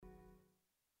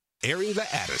Airing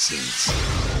the Addisons.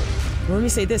 Let me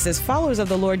say this, as followers of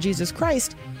the Lord Jesus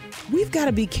Christ, we've got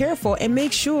to be careful and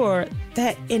make sure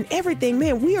that in everything,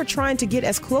 man, we are trying to get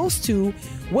as close to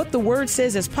what the word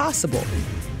says as possible.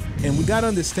 And we got to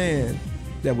understand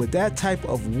that with that type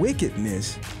of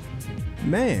wickedness,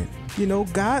 man,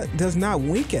 God does not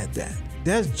wink at that.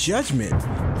 There's judgment.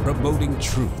 Promoting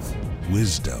truth,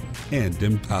 wisdom, and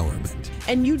empowerment.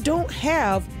 And you don't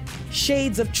have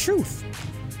shades of truth.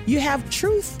 You have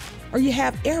truth or you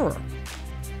have error.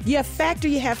 You have fact or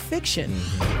you have fiction.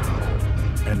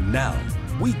 And now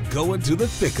we go into the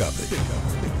thick of it.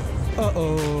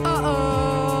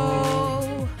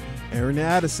 Airing the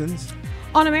Addisons.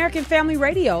 On American Family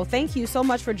Radio, thank you so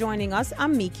much for joining us.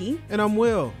 I'm Miki. And I'm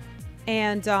Will.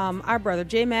 And our brother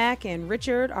J-Mac and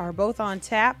Richard are both on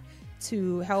tap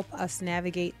to help us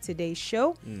navigate today's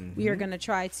show. We are going to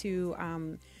try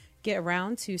to get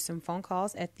around to some phone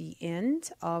calls at the end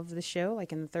of the show,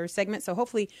 like in the third segment. So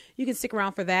hopefully you can stick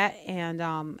around for that and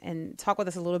talk with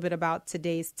us a little bit about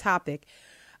today's topic.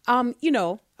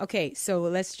 Okay, so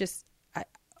let's just,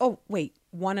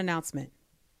 one announcement.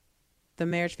 The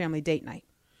Marriage Family Date Night.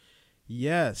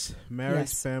 Yes,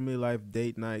 Marriage Family Life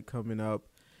Date Night coming up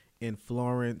in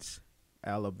Florence,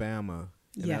 Alabama.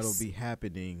 And that'll be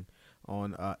happening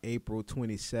on April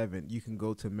 27th. You can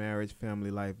go to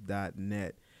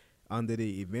marriagefamilylife.net. Under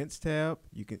the events tab,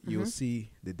 you'll see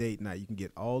the date night. You can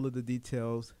get all of the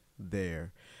details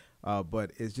there.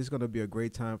 But it's just going to be a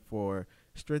great time for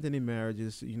strengthening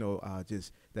marriages,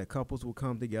 just that couples will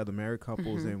come together, married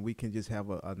couples, and we can just have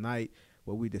a night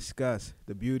where we discuss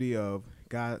the beauty of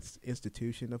God's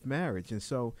institution of marriage. And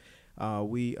so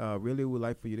we really would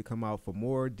like for you to come out. For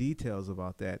more details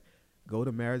about that, go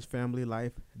to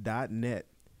marriagefamilylife.net,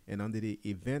 and under the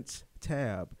events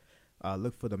tab,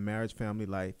 look for the Marriage Family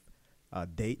Life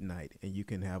date night, and you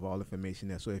can have all information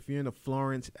there. So if you're in the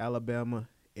Florence, Alabama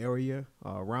area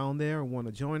around there and want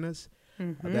to join us,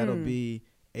 that'll be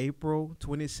April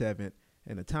 27th,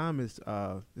 and the time is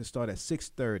to start at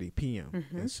 6:30 p.m.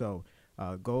 And so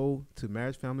go to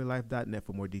marriagefamilylife.net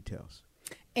for more details.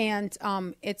 And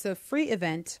it's a free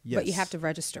event, but you have to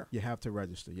register. You have to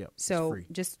register, yep. So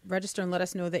just register and let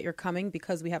us know that you're coming,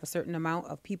 because we have a certain amount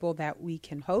of people that we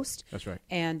can host. That's right.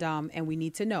 And we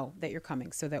need to know that you're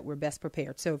coming so that we're best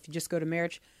prepared. So if you just go to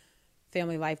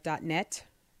marriagefamilylife.net,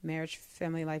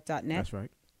 marriagefamilylife.net. That's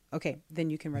right. Okay, then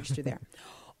you can register there.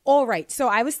 All right. So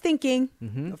I was thinking,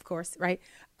 of course, right?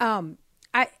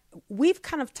 We've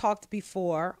kind of talked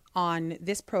before on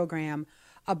this program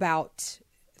about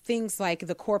things like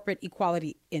the Corporate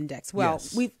Equality Index. Well,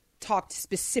 we've talked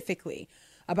specifically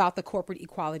about the Corporate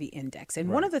Equality Index.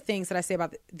 And one of the things that I say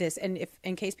about this, and if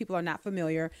in case people are not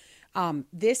familiar,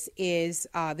 this is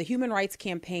the Human Rights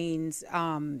Campaign's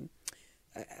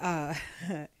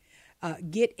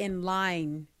Get in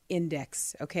Line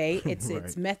Index, okay? It's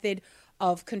its method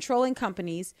of controlling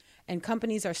companies, and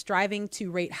companies are striving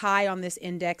to rate high on this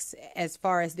index as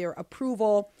far as their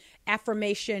approval,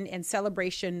 affirmation, and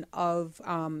celebration of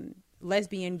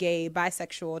lesbian, gay,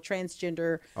 bisexual,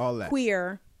 transgender,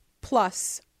 queer,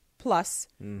 plus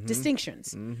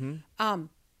distinctions.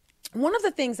 One of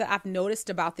the things that I've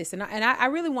noticed about this, and I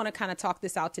really want to kind of talk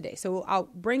this out today. So I'll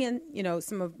bring in,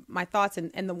 some of my thoughts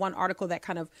and the one article that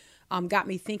kind of got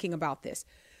me thinking about this.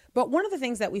 But one of the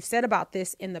things that we've said about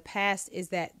this in the past is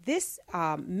that this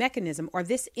mechanism or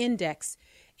this index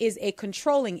is a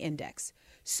controlling index.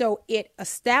 So it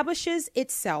establishes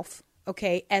itself,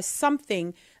 okay, as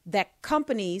something that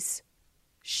companies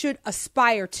should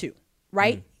aspire to,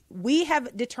 right? We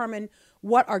have determined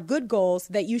what are good goals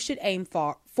that you should aim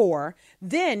for.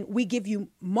 Then we give you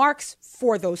marks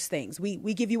for those things.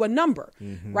 We give you a number,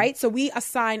 right? So we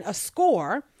assign a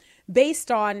score based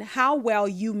on how well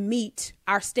you meet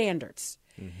our standards.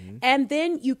 And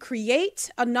then you create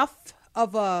enough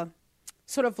of a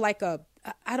sort of like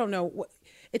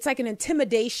it's like an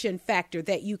intimidation factor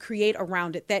that you create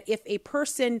around it, that if a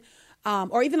person,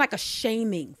 or even like a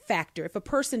shaming factor, if a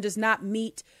person does not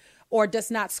meet or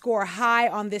does not score high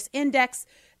on this index,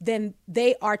 then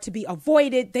they are to be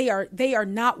avoided. They are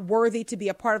not worthy to be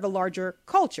a part of the larger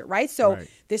culture, right? So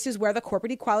this is where the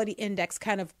Corporate Equality Index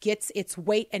kind of gets its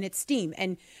weight and its steam.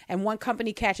 And one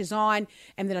company catches on,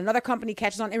 and then another company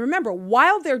catches on. And remember,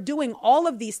 while they're doing all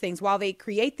of these things, while they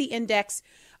create the index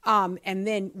and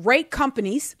then rate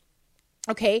companies,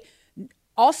 okay,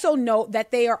 also note that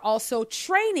they are also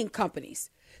training companies.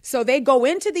 So they go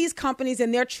into these companies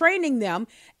and they're training them,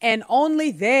 and only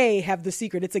they have the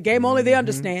secret. It's a game only they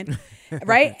understand,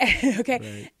 right?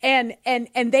 Okay. Right.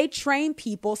 And they train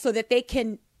people so that they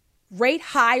can rate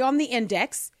high on the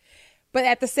index, but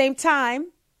at the same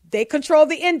time, they control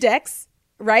the index,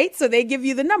 right? So they give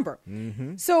you the number.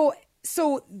 Mm-hmm.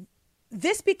 So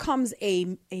this becomes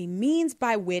a means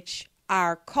by which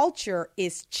our culture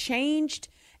is changed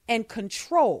and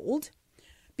controlled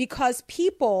because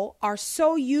people are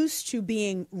so used to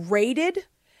being rated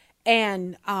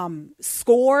and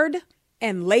scored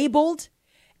and labeled.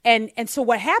 And so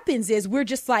what happens is we're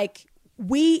just like,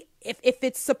 if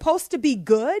it's supposed to be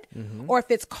good or if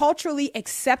it's culturally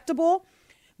acceptable,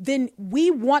 then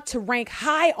we want to rank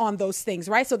high on those things,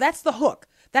 right? So that's the hook.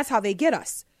 That's how they get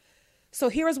us. So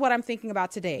here's what I'm thinking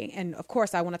about today. And of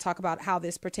course, I want to talk about how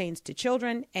this pertains to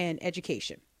children and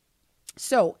education.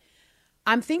 So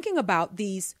I'm thinking about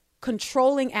these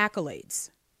controlling accolades,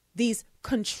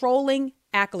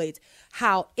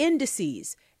 how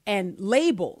indices and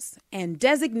labels and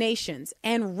designations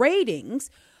and ratings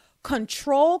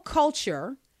control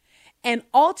culture and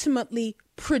ultimately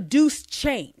produce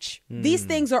change. These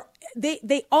things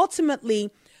they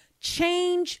ultimately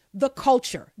change the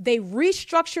culture. They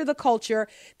restructure the culture.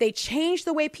 They change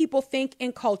the way people think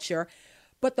in culture.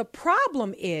 But the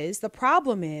problem is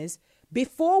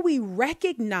before we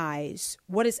recognize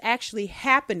what is actually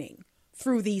happening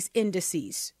through these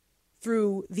indices,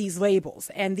 through these labels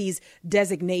and these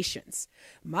designations,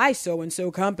 my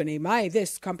so-and-so company, my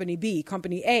this company B,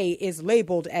 company A is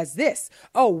labeled as this.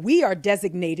 Oh, we are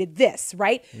designated this,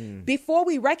 right? Before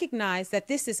we recognize that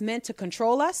this is meant to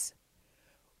control us,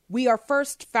 we are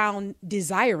first found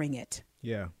desiring it.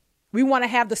 Yeah. We want to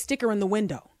have the sticker in the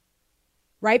window,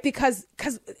 right? Because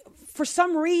for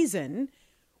some reason,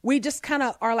 we just kind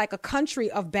of are like a country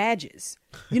of badges.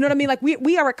 You know what I mean? Like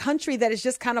we are a country that is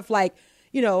just kind of like,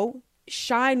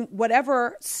 shine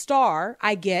whatever star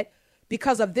I get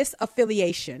because of this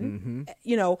affiliation,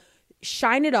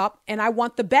 shine it up. And I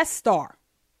want the best star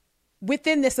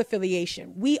within this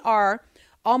affiliation. We are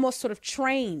almost sort of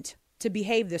trained to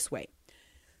behave this way.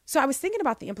 So I was thinking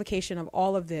about the implication of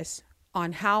all of this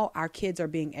on how our kids are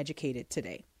being educated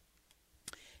today.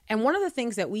 And one of the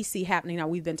things that we see happening now,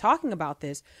 we've been talking about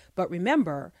this, but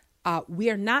remember, we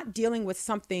are not dealing with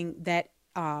something that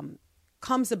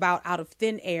comes about out of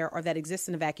thin air or that exists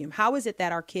in a vacuum. How is it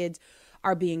that our kids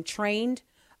are being trained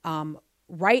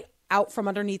right out from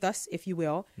underneath us, if you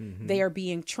will? They are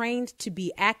being trained to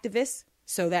be activists.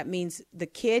 So that means the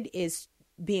kid is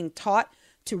being taught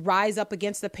to rise up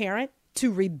against the parent,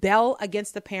 to rebel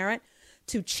against the parent,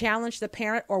 to challenge the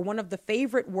parent, or one of the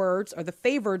favorite words or the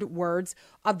favored words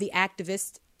of the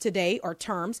activists today, or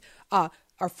terms, are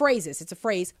phrases. It's a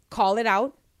phrase, call it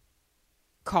out,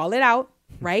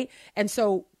 right? And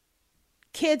so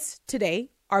kids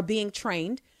today are being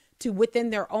trained to, within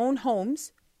their own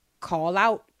homes, call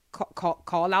out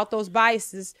those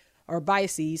biases, but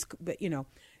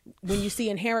when you see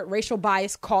inherent racial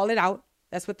bias, call it out.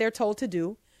 That's what they're told to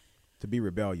do. To be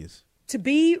rebellious.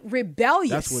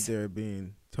 That's what they're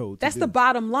being told. That's to the do.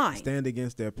 bottom line. Stand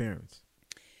against their parents.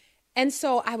 And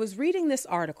so I was reading this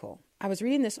article,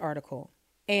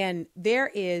 and there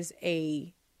is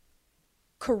a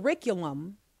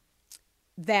curriculum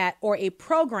or a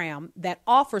program that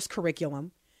offers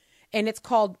curriculum, and it's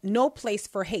called No Place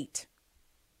for Hate.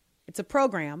 It's a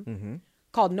program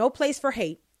called No Place for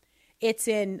Hate. It's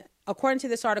in, according to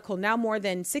this article, now more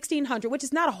than 1,600, which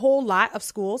is not a whole lot of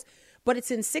schools, but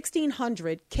it's in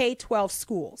 1,600 K-12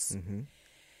 schools.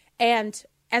 And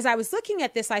as I was looking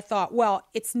at this, I thought, well,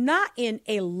 it's not in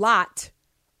a lot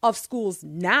of schools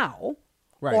now,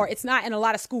 right, or it's not in a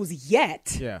lot of schools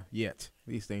yet. Yeah, yet.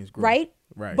 These things grow. Right?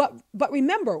 Right. But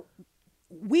remember,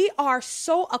 we are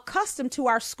so accustomed to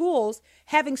our schools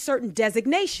having certain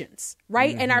designations,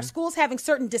 right? And our schools having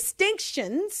certain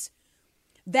distinctions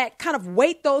that kind of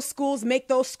weight those schools, make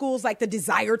those schools like the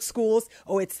desired schools.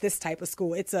 Oh, it's this type of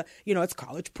school. It's it's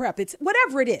college prep. It's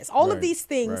whatever it is. All of these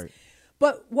things. Right.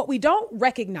 But what we don't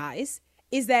recognize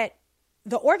is that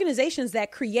the organizations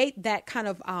that create that kind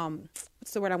of,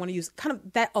 what's the word I want to use? Kind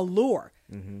of that allure,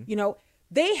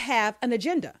 they have an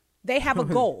agenda. They have a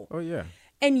goal. Oh, yeah.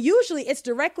 And usually it's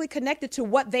directly connected to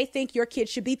what they think your kid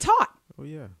should be taught. Oh,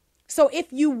 yeah. So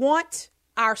if you want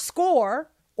our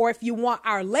score or if you want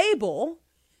our label,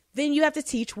 then you have to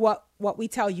teach what we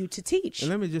tell you to teach. And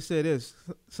let me just say this.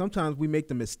 Sometimes we make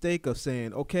the mistake of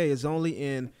saying, okay, it's only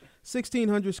in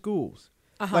 1,600 schools.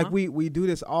 Like we do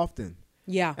this often.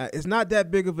 Yeah. It's not that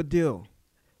big of a deal.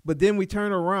 But then we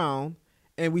turn around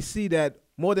and we see that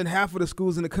more than half of the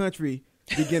schools in the country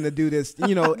begin to do this,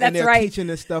 and they're teaching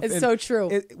this stuff. It's so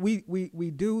true.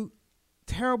 We do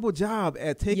terrible job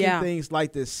at taking things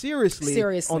like this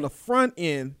seriously on the front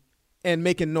end and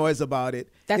making noise about it.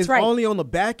 That's it's right. only on the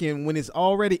back end when it's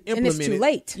already implemented. And it's too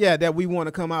late. Yeah, that we want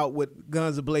to come out with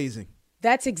guns a-blazing.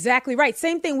 That's exactly right.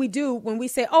 Same thing we do when we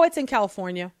say, oh, it's in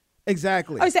California.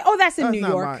 Exactly. Or you say, oh, that's in New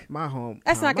York. My home.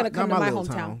 That's not going to come to my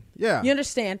hometown. Town. Yeah. You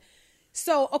understand?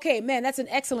 So, okay, man, that's an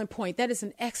excellent point. That is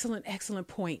an excellent, excellent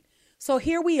point. So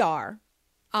here we are,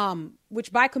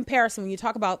 which by comparison, when you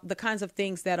talk about the kinds of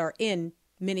things that are in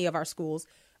many of our schools,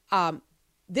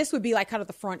 this would be like kind of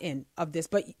the front end of this.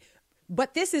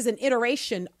 But this is an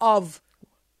iteration of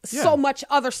so much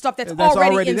other stuff that's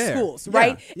already in there. schools,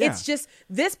 right? Yeah. It's just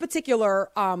this particular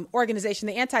organization,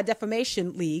 the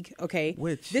Anti-Defamation League, okay?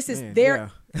 This is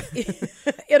their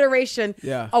iteration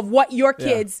of what your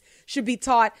kids should be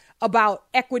taught about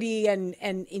equity and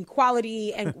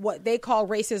equality and what they call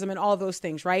racism and all of those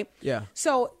things, right? Yeah.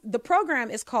 So the program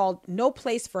is called No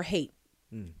Place for Hate.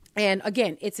 And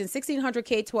again, it's in 1,600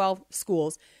 K-12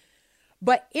 schools.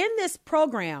 But in this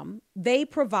program, they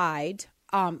provide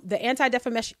the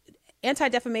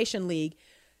Anti-Defamation League,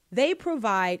 they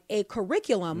provide a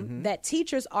curriculum that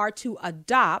teachers are to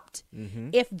adopt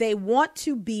if they want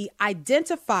to be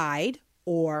identified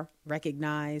or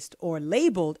recognized or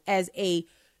labeled as a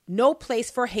no place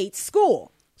for hate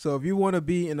school. So if you want to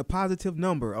be in a positive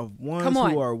number of ones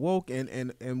who are woke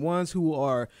and ones who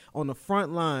are on the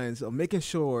front lines of making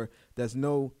sure there's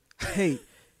no hate,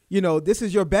 this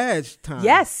is your badge time.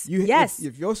 Yes.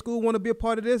 If your school want to be a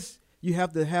part of this, you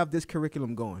have to have this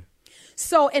curriculum going.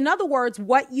 So in other words,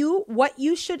 what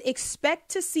you should expect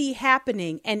to see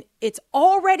happening, and it's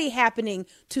already happening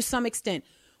to some extent,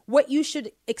 what you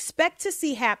should expect to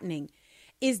see happening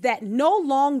is that no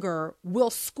longer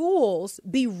will schools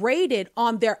be rated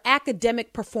on their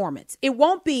academic performance. It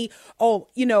won't be,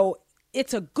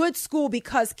 it's a good school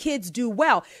because kids do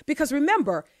well. Because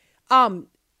remember,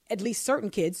 at least certain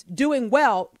kids doing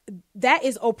well, that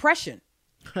is oppression.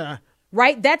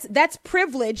 Right? That's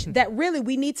privilege that really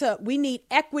we need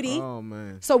equity. Oh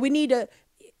man. So we need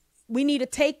to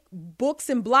take books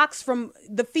and blocks from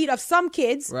the feet of some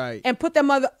kids and put them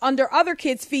under other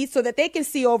kids' feet so that they can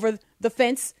see over the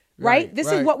fence. Right? This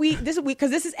is because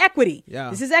this is equity. Yeah.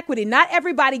 This is equity. Not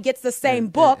everybody gets the same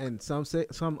book. And some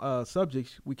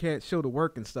subjects we can't show the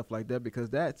work and stuff like that because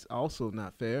that's also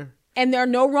not fair. And there are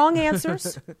no wrong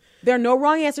answers. There are no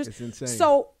wrong answers. It's insane.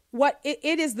 So what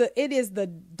it is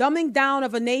the dumbing down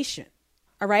of a nation.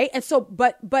 All right. And so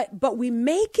but we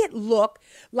make it look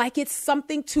like it's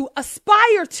something to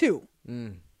aspire to.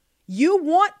 You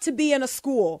want to be in a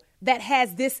school that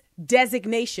has this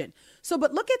designation. So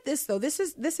but look at this, though. This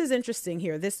is interesting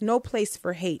here. This no place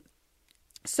for hate.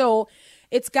 So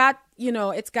it's got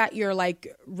your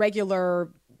like regular,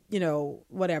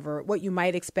 whatever, what you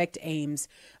might expect aims,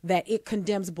 that it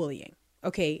condemns bullying.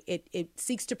 Okay. It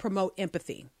seeks to promote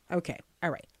empathy. Okay. All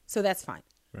right. So that's fine.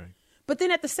 Right. But then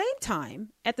at the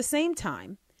same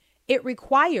time, it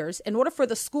requires, in order for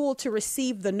the school to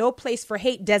receive the no place for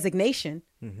hate designation,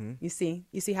 you see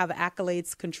how the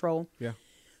accolades control. Yeah.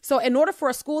 So in order for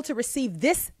a school to receive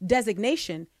this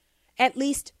designation, at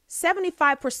least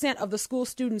 75% of the school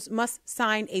students must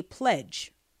sign a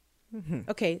pledge.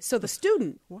 Okay. So the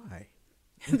student, why?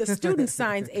 The student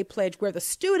signs a pledge where the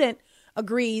student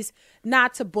agrees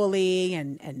not to bully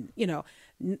and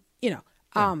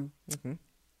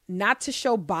not to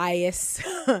show bias,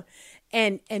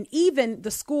 and even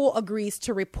the school agrees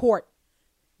to report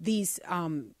these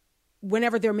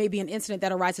whenever there may be an incident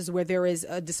that arises where there is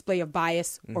a display of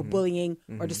bias or bullying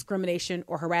or discrimination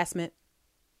or harassment.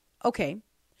 Okay,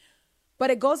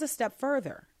 but it goes a step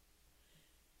further.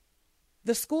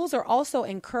 The schools are also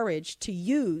encouraged to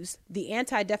use the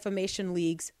Anti-Defamation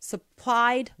League's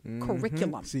supplied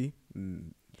curriculum. See,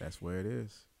 that's where it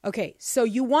is. Okay, so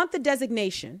you want the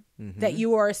designation that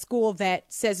you are a school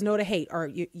that says no to hate,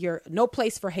 or you're no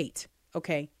place for hate.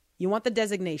 Okay, you want the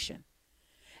designation.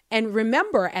 And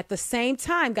remember, at the same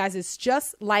time, guys, it is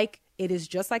just like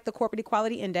the Corporate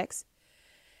Equality Index.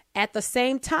 At the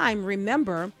same time,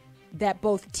 remember that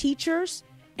both teachers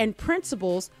and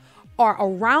principals are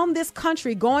around this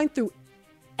country going through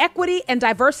equity and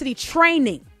diversity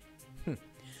training.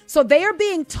 So they are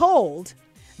being told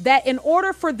that in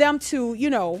order for them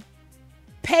to,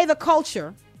 pay the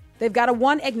culture, they've got to,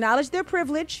 one, acknowledge their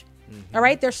privilege. All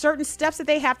right. There's certain steps that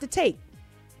they have to take.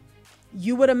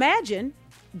 You would imagine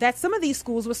that some of these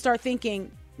schools would start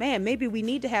thinking, man, maybe we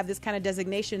need to have this kind of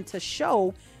designation to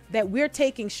show that we're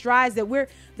taking strides, that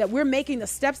we're making the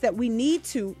steps that we need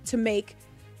to make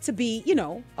to be,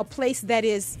 a place that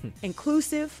is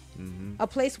inclusive, a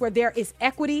place where there is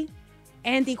equity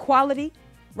and equality,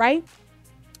 right?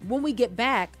 When we get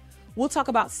back, we'll talk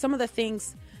about some of the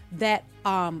things that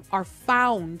are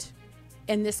found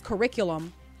in this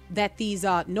curriculum that these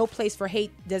no place for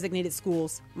hate designated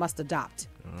schools must adopt.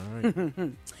 All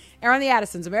right. Aaron the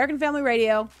Addisons, American Family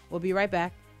Radio. We'll be right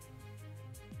back.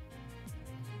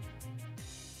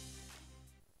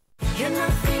 You're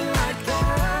nothing like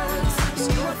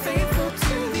us. You are faithful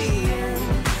to the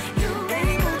end. You're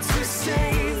able to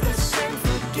save us and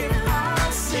forgive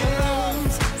our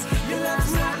sins. Your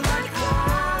love's not like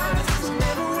ours.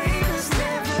 Never wavers,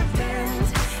 never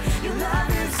bends. Your love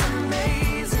is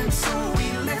amazing, so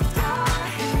we lift our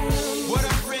hands. What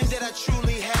a friend that I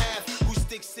truly have, who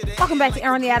sticks to the Welcome back to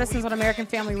Aaron the Addisons on American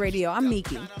Family Radio. I'm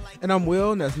Miki. And I'm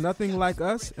Will, and that's Nothing Like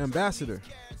Us, Ambassador.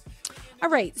 All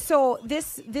right, so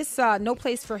this No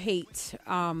Place for Hate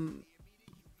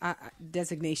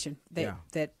designation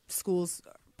that schools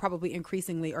probably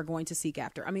increasingly are going to seek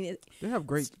after. I mean, they have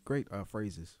great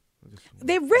phrases.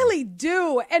 They really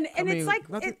do, and it's like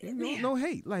no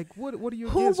hate. Like what are you?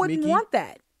 Who against, wouldn't Mickey? want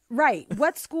that? Right.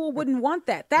 What school wouldn't want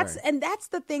that? That's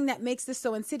the thing that makes this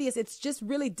so insidious. It's just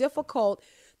really difficult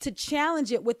to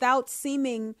challenge it without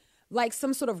seeming like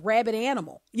some sort of rabid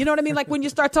animal. You know what I mean? Like when you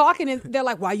start talking and they're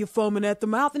like, why are you foaming at the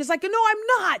mouth? And it's like, no, I'm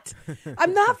not.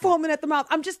 I'm not foaming at the mouth.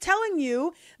 I'm just telling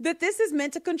you that this is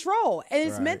meant to control. And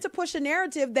it's meant to push a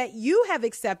narrative that you have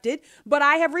accepted, but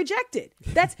I have rejected.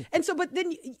 But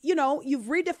then, you've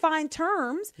redefined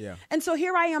terms. Yeah. And so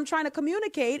here I am trying to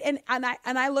communicate and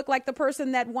I look like the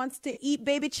person that wants to eat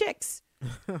baby chicks.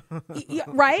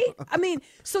 Right? I mean,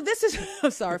 so this is,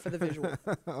 I'm sorry for the visual.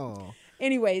 Oh.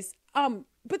 Anyways,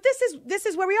 but this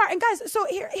is where we are. And guys, so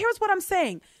here's what I'm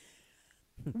saying.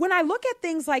 When I look at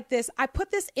things like this, I put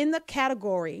this in the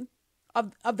category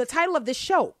of the title of this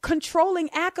show, controlling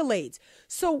accolades.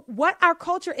 So what our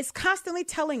culture is constantly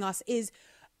telling us is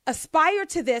aspire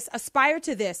to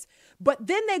this, but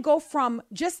then they go from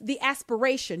just the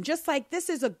aspiration, just like this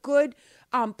is a good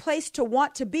place to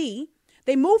want to be.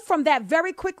 They move from that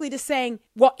very quickly to saying,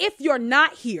 well, if you're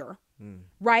not here,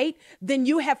 right, then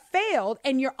you have failed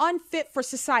and you're unfit for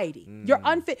society. You're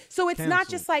unfit. So it's canceled. Not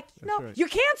just like, you're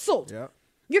canceled. Yep.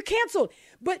 You're canceled.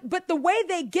 But the way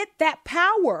they get that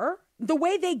power, the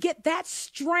way they get that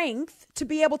strength to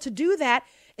be able to do that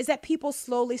is that people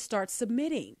slowly start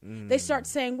submitting. They start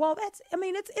saying, well,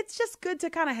 it's just good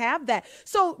to kind of have that.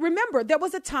 So remember, there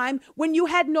was a time when you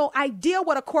had no idea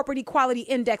what a corporate equality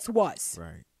index was.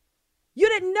 Right. You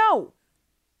didn't know.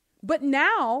 But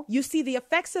now you see the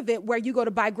effects of it where you go to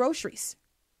buy groceries.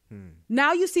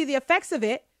 Now you see the effects of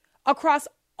it across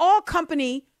all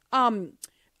company, what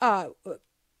do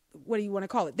you want to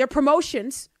call it? Their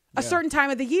promotions a certain time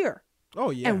of the year.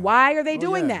 Oh, yeah. And why are they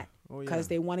doing that? Because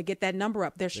they want to get that number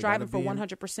up. They're striving for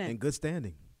 100%. In good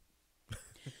standing.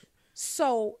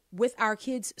 So with our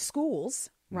kids' schools,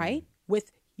 right?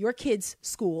 With your kids'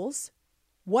 schools,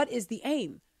 what is the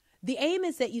aim? The aim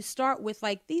is that you start with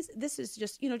like this is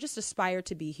just, just aspire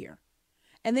to be here.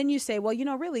 And then you say, well,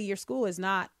 really your school is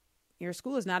not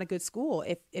a good school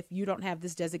if you don't have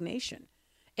this designation.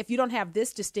 If you don't have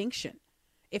this distinction.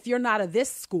 If you're not a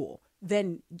this school,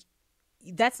 then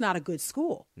that's not a good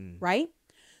school, right?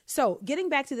 So getting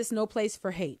back to this No Place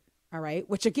for Hate, all right,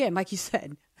 which again, like you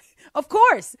said, of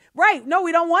course, right. No,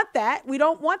 we don't want that.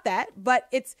 But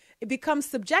it becomes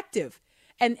subjective.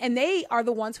 And they are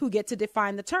the ones who get to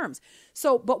define the terms.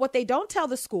 So, but what they don't tell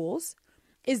the schools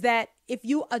is that if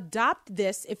you adopt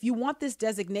this, if you want this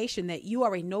designation that you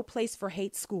are a No Place for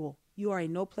Hate school,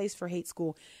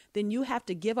 then you have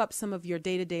to give up some of your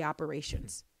day-to-day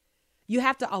operations. You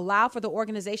have to allow for the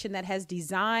organization that has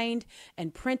designed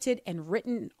and printed and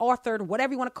written, authored,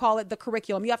 whatever you want to call it, the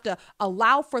curriculum. You have to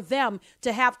allow for them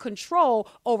to have control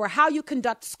over how you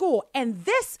conduct school. And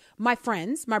this, my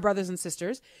friends, my brothers and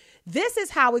sisters, this is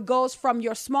how it goes from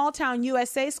your small town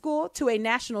USA school to a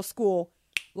national school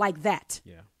like that.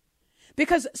 Yeah.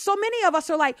 Because so many of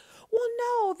us are like, well,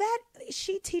 no,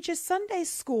 she teaches Sunday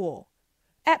school.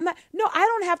 No, I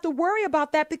don't have to worry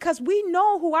about that because we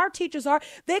know who our teachers are.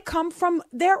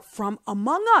 They're from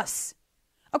among us.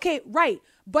 Okay, right.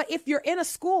 But if you're in a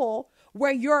school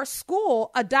where your school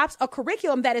adopts a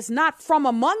curriculum that is not from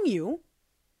among you,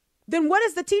 then what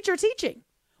is the teacher teaching?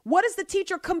 What is the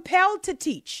teacher compelled to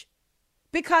teach?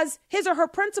 Because his or her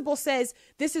principal says,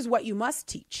 this is what you must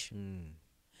teach.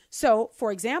 So, for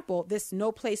example, this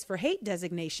No Place for Hate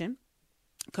designation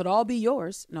could all be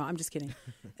yours. No, I'm just kidding.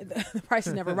 The price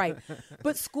is never right.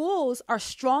 But schools are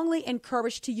strongly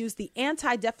encouraged to use the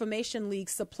Anti-Defamation League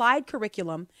supplied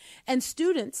curriculum, and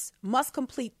students must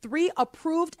complete 3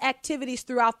 approved activities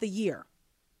throughout the year.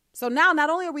 So now not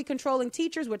only are we controlling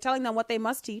teachers, we're telling them what they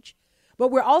must teach,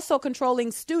 but we're also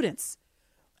controlling students.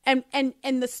 And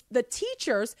the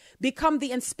teachers become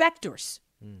the inspectors.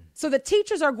 So the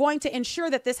teachers are going to ensure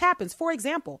that this happens. For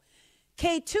example,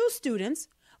 K2 students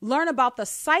learn about the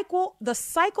cycle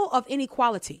of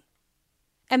inequality.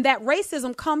 And that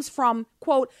racism comes from,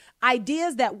 quote,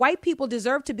 ideas that white people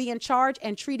deserve to be in charge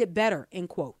and treated better, end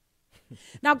quote.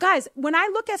 Now, guys, when I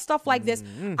look at stuff like this,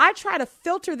 I try to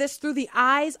filter this through the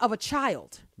eyes of a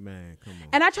child. Man, come on.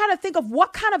 And I try to think of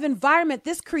what kind of environment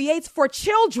this creates for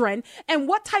children and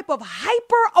what type of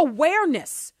hyper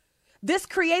awareness this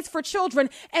creates for children,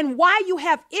 and why you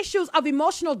have issues of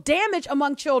emotional damage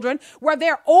among children where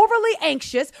they're overly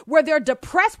anxious, where they're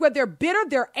depressed, where they're bitter,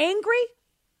 they're angry.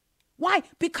 Why?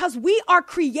 Because we are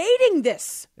creating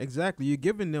this. Exactly. You're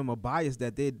giving them a bias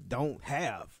that they don't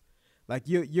have. Like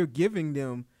you're giving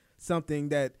them something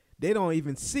that they don't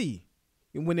even see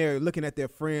when they're looking at their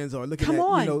friends or looking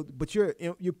but you're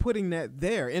putting that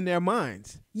there in their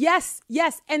minds. Yes.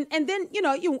 And then,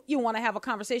 you want to have a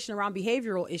conversation around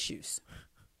behavioral issues.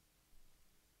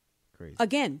 Crazy.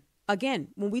 Again,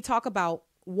 when we talk about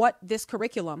what this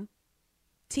curriculum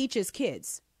teaches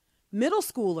kids, middle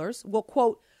schoolers will,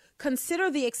 quote, consider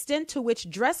the extent to which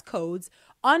dress codes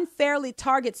unfairly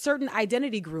target certain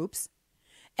identity groups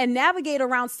and navigate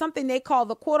around something they call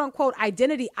the quote unquote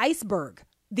identity iceberg.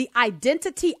 The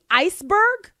identity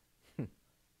iceberg?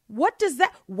 What does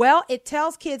that? Well, it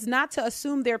tells kids not to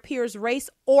assume their peers' race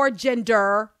or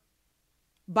gender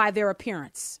by their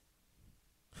appearance.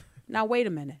 Now, wait a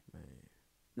minute.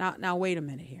 Now, wait a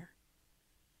minute here.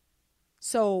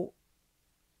 So,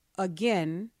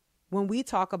 again, when we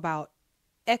talk about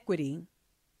equity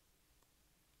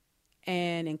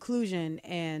and inclusion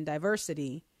and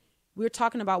diversity, we're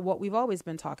talking about what we've always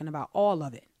been talking about, all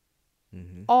of it.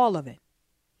 Mm-hmm. All of it.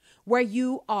 Where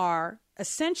you are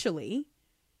essentially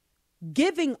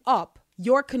giving up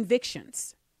your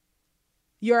convictions.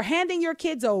 You're handing your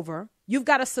kids over. You've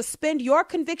got to suspend your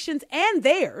convictions and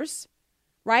theirs,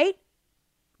 right?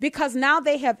 Because now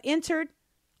they have entered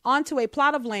onto a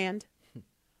plot of land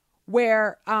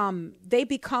where they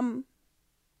belong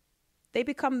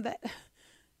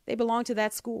to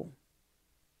that school.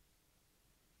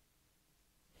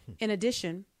 In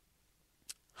addition,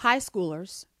 high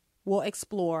schoolers will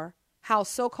explore how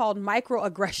so-called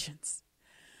microaggressions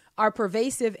are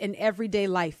pervasive in everyday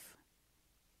life.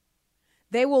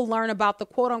 They will learn about the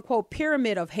quote-unquote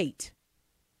pyramid of hate.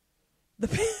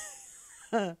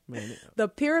 The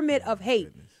pyramid of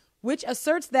hate, which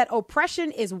asserts that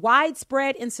oppression is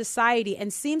widespread in society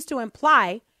and seems to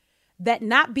imply that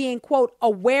not being, quote,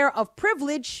 aware of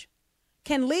privilege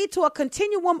can lead to a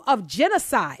continuum of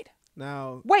genocide.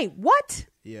 Now, wait, what?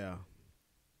 Yeah.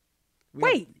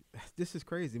 This is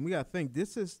crazy. We got to think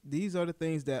these are the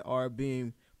things that are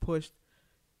being pushed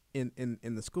in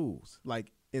the schools,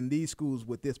 like in these schools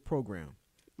with this program.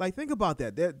 Like, think about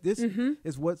that. This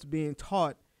is what's being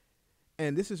taught,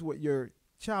 and this is what your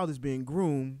child is being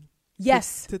groomed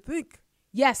to think.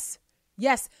 Yes.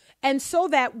 And so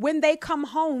that when they come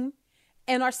home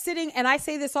and are sitting, and I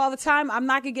say this all the time, I'm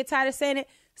not going to get tired of saying it,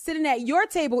 sitting at your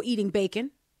table eating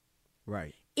bacon.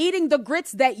 Right. Eating the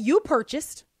grits that you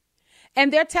purchased,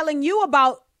 and they're telling you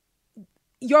about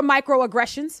your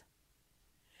microaggressions,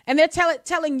 and they're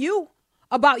telling you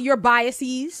about your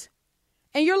biases,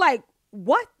 and you're like,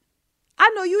 what? I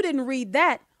know you didn't read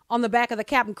that on the back of the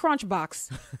Captain Crunch box.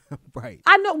 Right.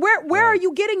 I know where are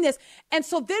you getting this? And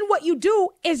so then what you do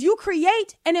is you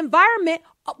create an environment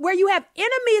where you have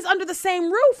enemies under the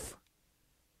same roof.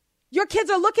 Your kids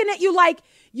are looking at you like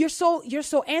you're so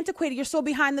antiquated. You're so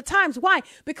behind the times. Why?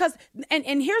 Because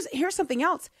and here's something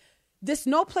else. This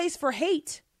no place for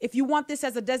hate. If you want this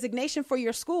as a designation for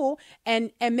your school,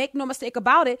 and make no mistake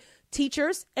about it,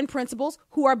 teachers and principals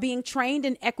who are being trained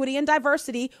in equity and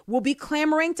diversity will be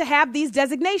clamoring to have these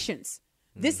designations.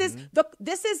 Mm-hmm.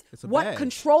 This is what badge.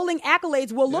 Controlling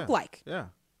accolades will look like. Yeah.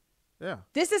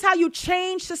 This is how you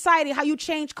change society, how you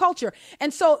change culture.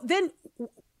 And so then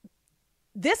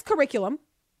this curriculum,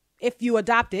 if you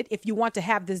adopt it, if you want to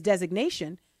have this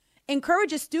designation,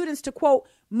 encourages students to, quote,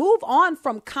 move on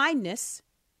from kindness.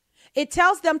 It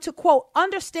tells them to, quote,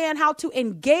 understand how to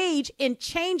engage in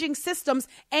changing systems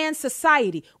and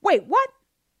society. Wait, what?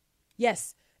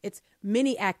 Yes, it's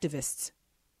many activists.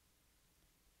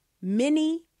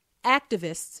 Many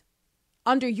activists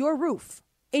under your roof,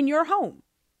 in your home.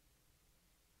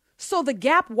 So the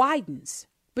gap widens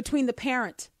between the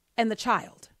parent and the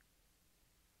child.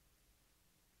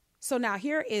 So now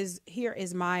here is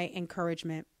my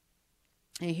encouragement,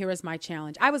 and here is my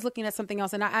challenge. I was looking at something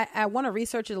else, and I want to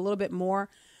research it a little bit more,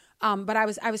 but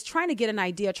I was trying to get an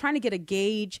idea, trying to get a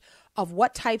gauge of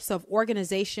what types of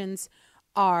organizations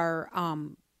are,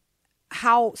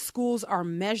 how schools are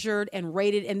measured and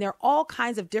rated, and there are all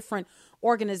kinds of different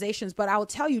organizations. But I will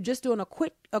tell you, just doing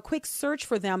a quick search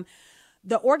for them,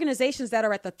 the organizations that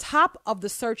are at the top of the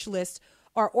search list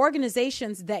are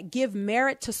organizations that give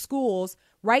merit to schools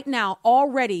right now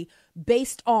already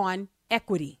based on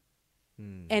equity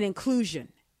and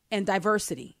inclusion and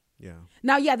diversity. Yeah.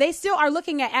 Now, yeah, they still are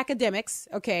looking at academics.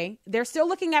 Okay. They're still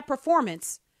looking at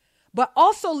performance, but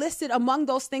also listed among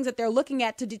those things that they're looking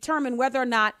at to determine whether or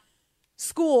not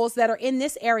schools that are in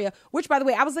this area, which, by the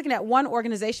way, I was looking at one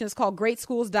organization. It's called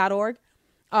greatschools.org,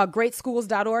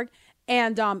 greatschools.org.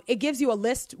 And it gives you a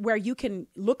list where you can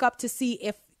look up to see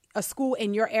if a school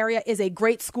in your area is a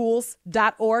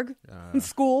greatschools.org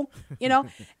school, you know,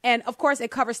 and of course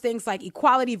it covers things like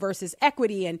equality versus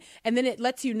equity. And then it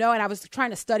lets you know, and I was trying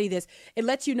to study this, it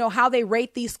lets you know how they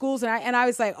rate these schools. And I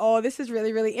was like, oh, this is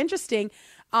really, really interesting.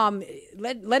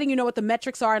 Letting you know what the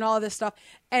metrics are and all of this stuff.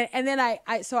 And then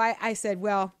I said,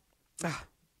 well,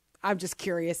 I'm just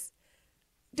curious.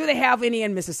 Do they have any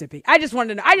in Mississippi? I just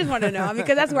wanted to know. I mean,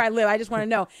 because that's where I live. I just want to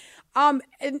know.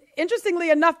 And interestingly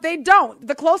enough, they don't.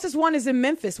 The closest one is in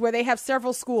Memphis, where they have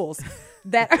several schools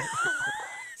that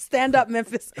stand up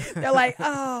Memphis. They're like,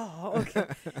 oh, okay.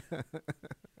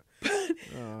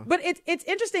 But it's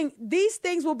interesting. These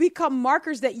things will become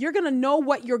markers that you're going to know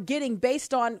what you're getting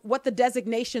based on what the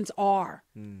designations are,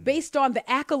 based on the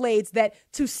accolades that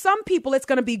to some people it's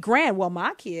going to be grand. Well,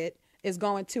 my kid is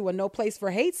going to a no place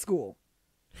for hate school.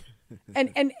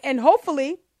 And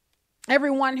hopefully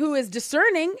everyone who is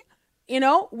discerning, you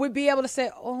know, would be able to say,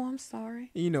 oh, I'm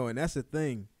sorry. You know, and that's the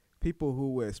thing. People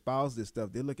who espouse this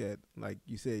stuff, they look at, like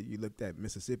you said, you looked at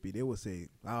Mississippi, they will say,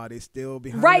 oh, they still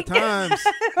behind the times.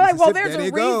 Like, well, there's a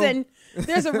reason.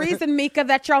 There's a reason, Mika,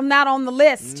 that you're not on the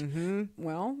list. Mm-hmm.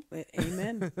 Well,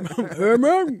 amen.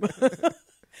 Amen.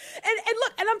 And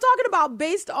look, and I'm talking about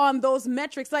based on those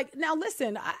metrics. Like, now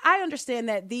listen, I understand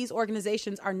that these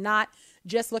organizations are not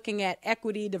just looking at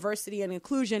equity, diversity, and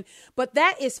inclusion, but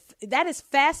that is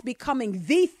fast becoming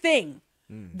the thing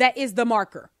that is the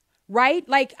marker, right?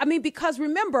 Like, I mean, because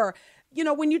remember, you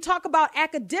know, when you talk about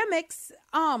academics,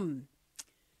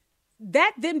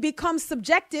 that then becomes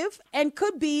subjective and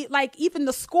could be like even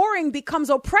the scoring becomes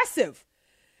oppressive.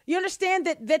 You understand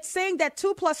that saying that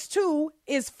 2 + 2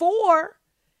 is 4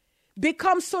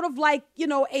 becomes sort of like, you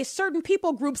know, a certain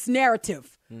people group's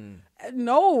narrative.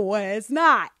 No, it's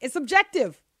not. It's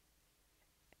objective.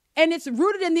 And it's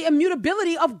rooted in the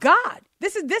immutability of God.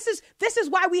 This is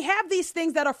why we have these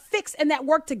things that are fixed and that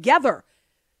work together,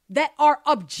 that are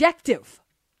objective.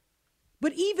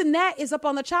 But even that is up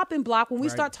on the chopping block when we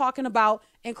start talking about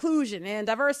inclusion and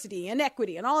diversity and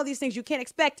equity and all of these things. You can't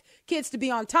expect kids to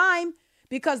be on time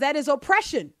because that is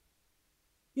oppression.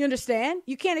 You understand?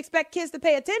 You can't expect kids to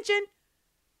pay attention.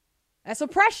 That's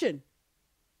oppression.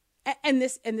 And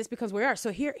this becomes where we are.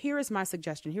 So here is my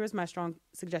suggestion. Here is my strong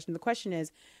suggestion. The question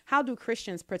is, how do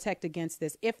Christians protect against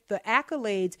this? If the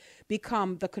accolades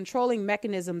become the controlling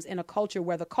mechanisms in a culture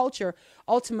where the culture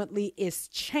ultimately is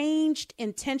changed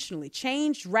intentionally,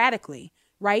 changed radically,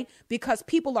 right? Because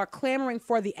people are clamoring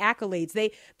for the accolades.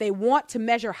 They want to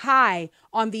measure high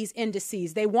on these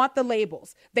indices. They want the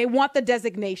labels. They want the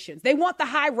designations. They want the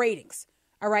high ratings.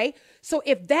 All right. So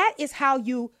if that is how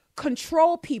you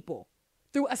control people,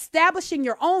 through establishing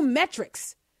your own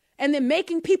metrics and then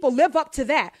making people live up to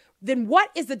that, then what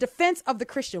is the defense of the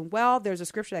Christian? Well, there's a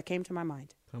scripture that came to my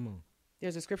mind. Come on.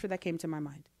 There's a scripture that came to my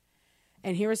mind.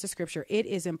 And here is the scripture. It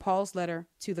is in Paul's letter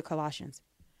to the Colossians.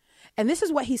 And this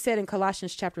is what he said in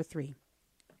Colossians chapter 3.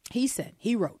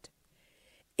 He wrote,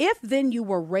 if then you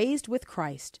were raised with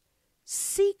Christ,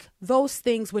 seek those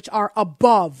things which are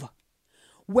above,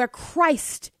 where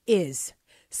Christ is,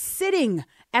 sitting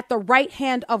at the right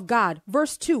hand of God.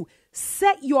 Verse 2,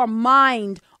 set your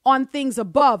mind on things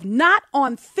above, not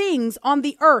on things on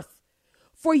the earth.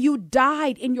 For you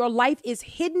died and your life is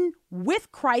hidden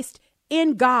with Christ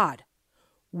in God.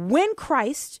 When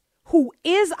Christ, who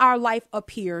is our life,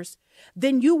 appears,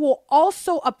 then you will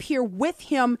also appear with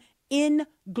him in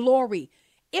glory.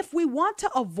 If we want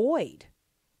to avoid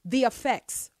the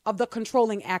effects of the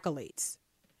controlling accolades,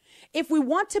 if we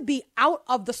want to be out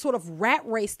of the sort of rat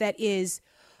race that is,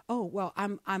 oh, well,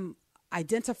 I'm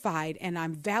identified and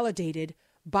I'm validated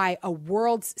by a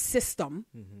world's system,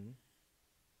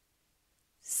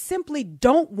 simply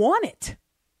don't want it.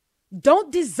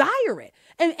 Don't desire it.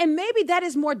 And maybe that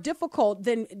is more difficult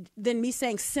than me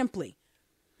saying simply.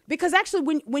 Because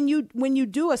actually, when you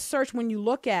do a search, when you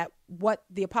look at what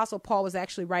the Apostle Paul was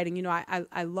actually writing, you know,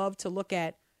 I love to look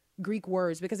at Greek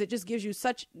words because it just gives you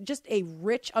just a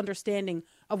rich understanding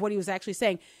of what he was actually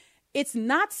saying. It's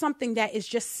not something that is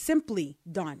just simply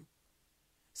done.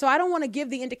 So I don't want to give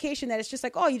the indication that it's just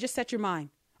like, oh, you just set your mind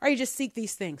or you just seek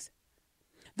these things.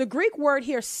 The Greek word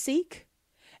here, seek,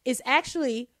 is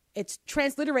actually, it's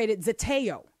transliterated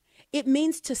zeteo. It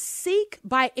means to seek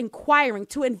by inquiring,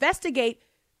 to investigate,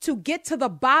 to get to the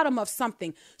bottom of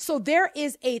something. So there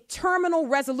is a terminal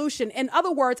resolution. In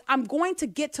other words, I'm going to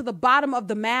get to the bottom of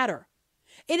the matter.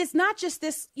 It is not just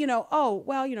this,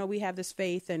 we have this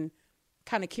faith and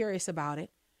kind of curious about it.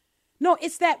 No,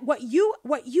 it's that what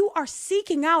you are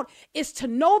seeking out is to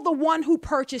know the one who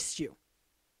purchased you,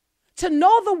 to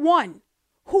know the one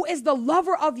who is the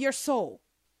lover of your soul.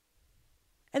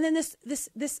 And then this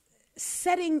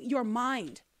setting your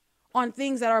mind on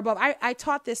things that are above. I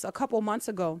taught this a couple months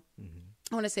ago. Mm-hmm.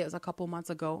 I want to say it was a couple months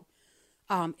ago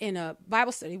in a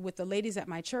Bible study with the ladies at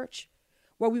my church,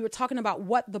 where we were talking about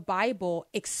what the Bible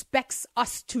expects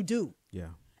us to do. Yeah.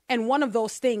 And one of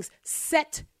those things,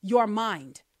 set your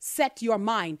mind. Set your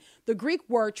mind. The Greek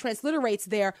word transliterates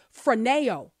there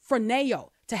phroneo,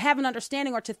 to have an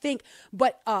understanding or to think.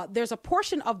 But there's a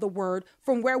portion of the word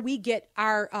from where we get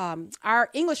our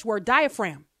English word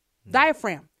diaphragm.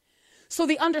 Diaphragm. So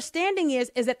the understanding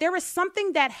is that there is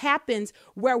something that happens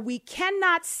where we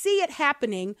cannot see it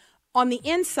happening on the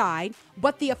inside,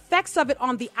 but the effects of it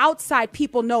on the outside,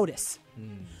 people notice.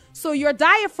 So your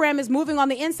diaphragm is moving on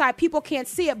the inside. People can't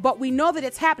see it, but we know that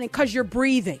it's happening because you're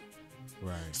breathing.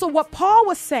 Right. So what Paul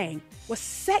was saying was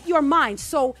set your mind.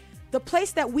 So the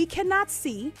place that we cannot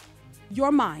see,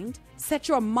 your mind, set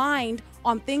your mind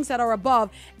on things that are above,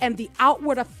 and the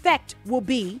outward effect will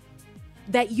be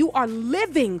that you are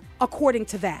living according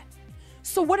to that.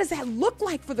 So what does that look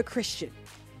like for the Christian?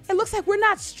 It looks like we're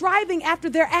not striving after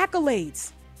their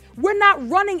accolades. We're not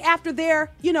running after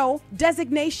their,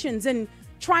 designations and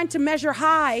trying to measure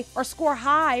high or score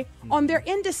high on their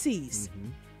indices. Mm-hmm.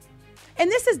 And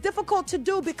this is difficult to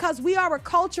do because we are a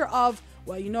culture of,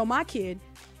 my kid.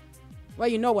 Well,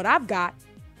 you know what I've got.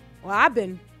 Well,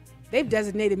 they've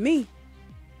designated me.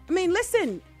 I mean,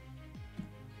 listen,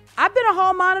 I've been a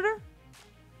hall monitor.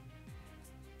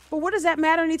 But what does that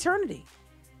matter in eternity?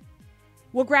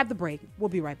 We'll grab the break. We'll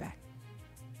be right back.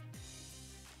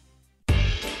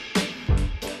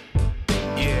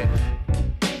 Yeah,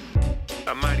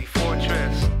 a mighty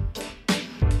fortress.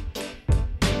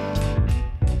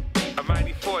 A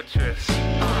mighty fortress.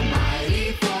 A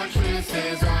mighty fortress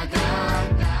is our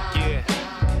God. Yeah,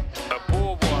 a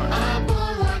bulwark. A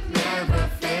bulwark never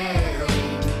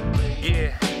failing.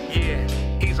 Yeah,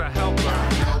 he's a helper.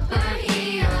 A helper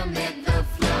he amid the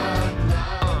flood.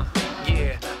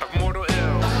 Yeah, of mortal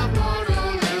ills. Of mortal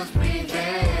ills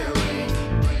prevailing.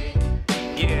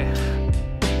 Yeah.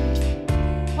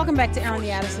 Welcome back to Aaron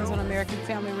the Addisons on American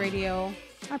Family Radio.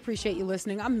 I appreciate you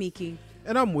listening. I'm Miki.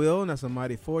 And I'm Will, and that's A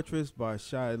Mighty Fortress by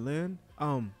Shai Lynn.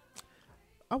 I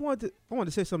wanted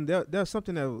to say something. There's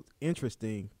something that was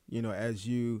interesting, as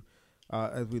we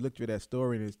looked through that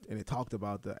story and it talked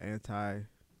about the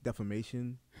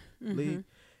Anti-Defamation League,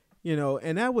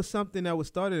 and that was something that was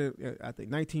started, I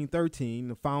think, 1913.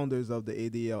 The founders of the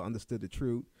ADL understood the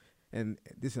truth, and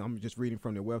I'm just reading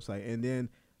from their website, and then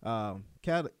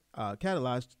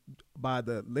catalyzed by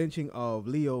the lynching of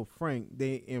Leo Frank,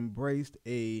 they embraced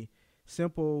a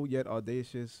simple yet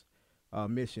audacious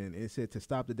mission. It said to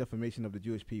stop the defamation of the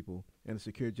Jewish people and to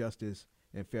secure justice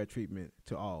and fair treatment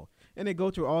to all. And they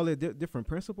go through all the different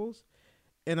principles.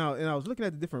 And I was looking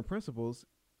at the different principles,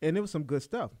 and it was some good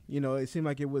stuff. It seemed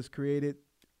like it was created,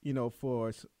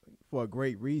 for a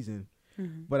great reason.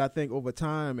 Mm-hmm. But I think over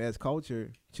time, as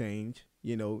culture change,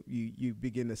 you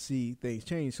begin to see things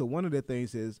change. So one of the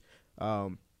things is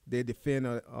they defend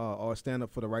or stand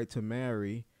up for the right to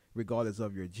marry regardless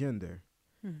of your gender.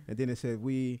 And then it said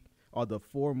we are the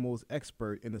foremost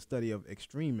expert in the study of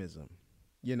extremism,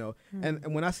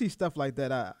 and when I see stuff like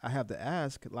that, I have to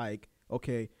ask, like,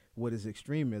 okay, what is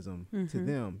extremism to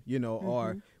them,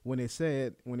 or when they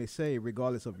say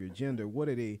regardless of your gender, what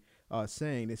are they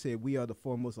saying? They say we are the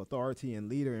foremost authority and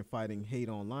leader in fighting hate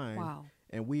online. Wow.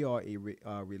 And we are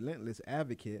a relentless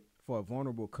advocate for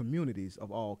vulnerable communities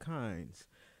of all kinds.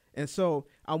 And so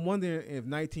I'm wondering if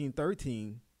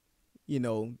 1913,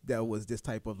 there was this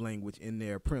type of language in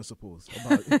their principles.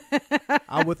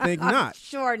 I would think not.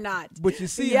 Sure not. But you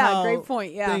see how great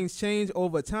point. Yeah. Things change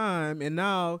over time. And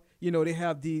now, they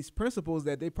have these principles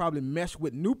that they probably mesh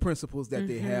with new principles that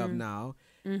they have now.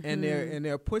 And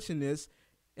they're pushing this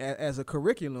as a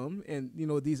curriculum and,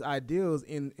 these ideals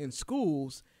in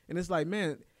schools. And it's like,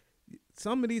 man,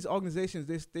 some of these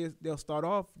organizations, they'll start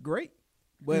off great.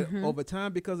 But over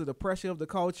time, because of the pressure of the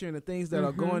culture and the things that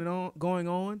are going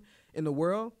on in the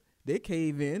world, they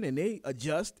cave in and they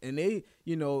adjust and they,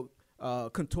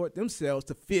 contort themselves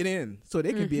to fit in so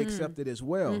they can be accepted as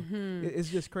well. It's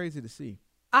just crazy to see.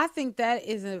 I think that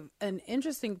is an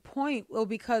interesting point, Will,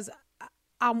 because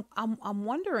I'm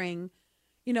wondering,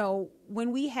 you know,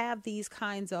 when we have these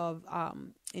kinds of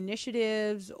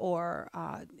initiatives or,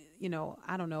 you know,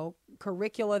 I don't know,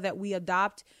 curricula that we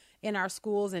adopt in our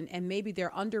schools, and maybe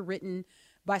they're underwritten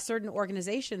by certain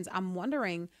organizations, I'm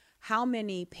wondering how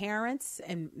many parents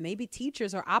and maybe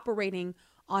teachers are operating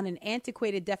on an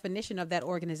antiquated definition of that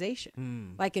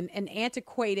organization, like an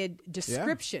antiquated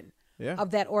description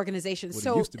of that organization.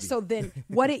 So then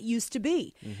what it used to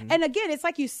be. And again, it's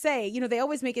like you say, you know, they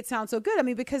always make it sound so good. I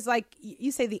mean, because like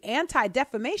you say the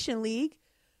Anti-Defamation League,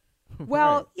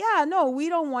 well, yeah, no, we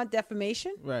don't want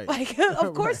defamation. Right. Like,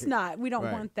 of course not. We don't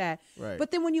Right. want that. Right.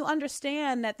 But then when you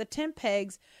understand that the tent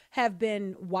pegs have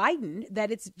been widened,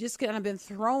 that it's just kind of been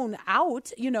thrown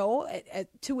out, you know,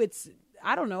 to its,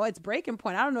 I don't know, its breaking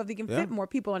point. I don't know if they can fit more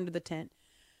people under the tent.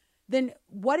 Then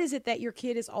what is it that your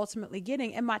kid is ultimately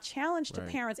getting? And my challenge to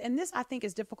parents, and this I think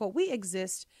is difficult. We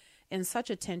exist in such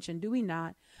a tension, do we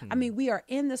not? I mean, we are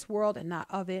in this world and not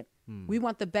of it. We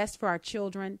want the best for our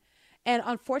children. And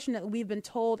unfortunately, we've been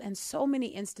told in so many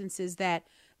instances that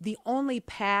the only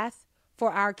path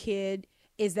for our kid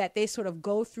is that they sort of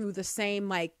go through the same,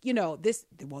 like, you know, this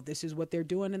is what they're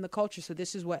doing in the culture. So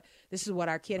this is what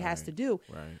our kid has to do.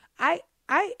 Right.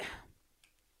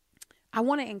 I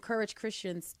want to encourage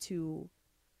Christians to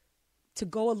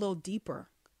go a little deeper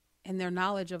in their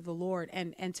knowledge of the Lord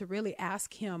and to really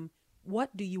ask him,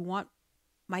 what do you want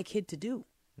my kid to do?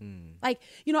 Like,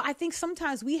 you know, I think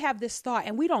sometimes we have this thought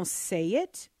and we don't say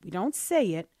it,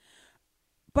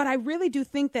 but I really do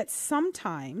think that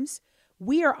sometimes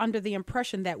we are under the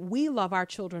impression that we love our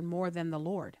children more than the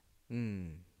Lord.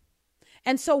 And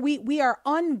so we are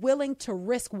unwilling to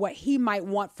risk what he might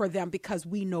want for them because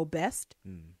we know best.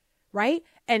 Right.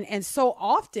 And so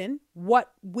often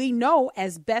what we know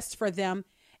as best for them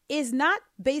is not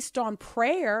based on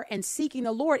prayer and seeking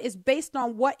the Lord, is based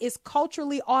on what is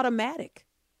culturally automatic.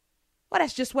 Well,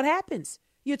 that's just what happens.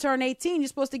 You turn 18, you're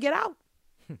supposed to get out.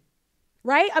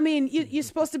 Right? I mean, you're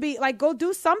supposed to be like, go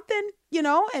do something, you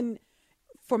know, and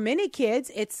for many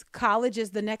kids, it's college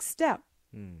is the next step.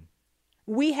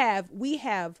 We have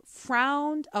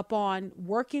frowned upon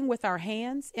working with our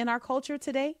hands in our culture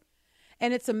today.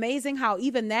 And it's amazing how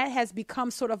even that has become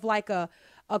sort of like a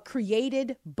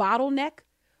created bottleneck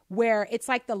where it's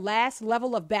like the last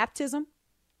level of baptism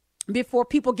before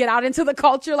people get out into the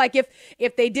culture. Like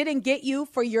if they didn't get you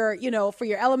for your, you know, for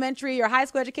your elementary or high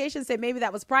school education, say maybe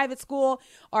that was private school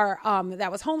or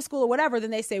that was homeschool or whatever,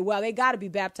 then they say, well, they got to be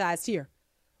baptized here.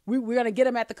 We're going to get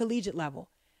them at the collegiate level.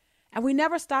 And we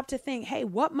never stop to think, hey,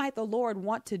 what might the Lord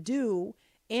want to do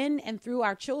in and through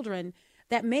our children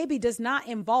that maybe does not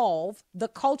involve the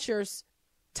culture's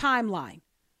timeline,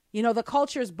 you know, the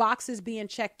culture's boxes being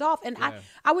checked off. And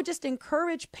I would just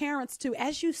encourage parents to,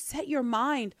 as you set your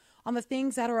mind on the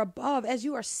things that are above, as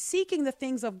you are seeking the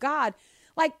things of God,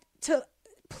 like to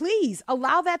please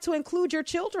allow that to include your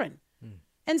children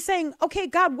and saying, okay,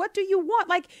 God, what do you want?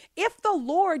 Like if the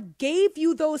Lord gave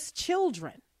you those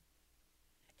children,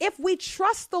 if we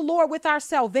trust the Lord with our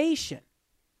salvation,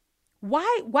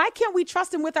 why can't we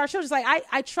trust him with our children? It's like,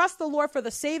 I trust the Lord for the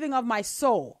saving of my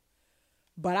soul,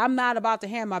 but I'm not about to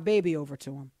hand my baby over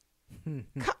to him.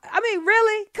 I mean,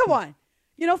 really? Come on.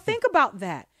 You know, think about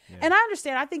that. Yeah. And I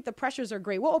understand. I think the pressures are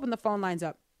great. We'll open the phone lines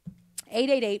up.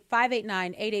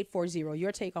 888-589-8840.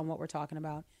 Your take on what we're talking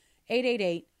about.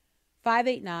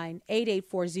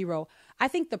 888-589-8840. I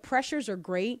think the pressures are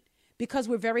great because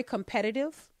we're very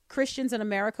competitive. Christians in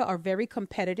America are very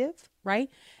competitive, right?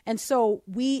 And so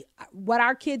what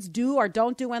our kids do or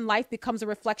don't do in life becomes a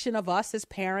reflection of us as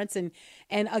parents. And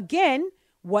again,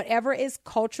 whatever is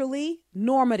culturally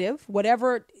normative,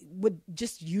 whatever would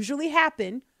just usually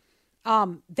happen,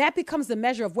 that becomes the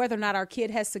measure of whether or not our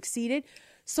kid has succeeded.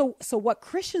 So what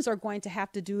Christians are going to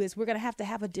have to do is we're going to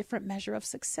have a different measure of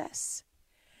success.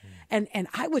 And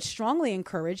I would strongly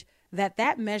encourage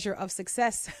that measure of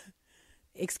success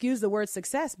excuse the word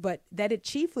success, but that it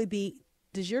chiefly be,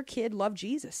 does your kid love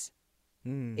Jesus?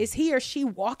 Is he or she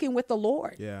walking with the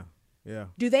Lord? Yeah.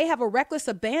 Do they have a reckless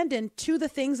abandon to the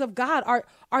things of God? Are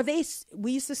they,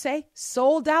 we used to say,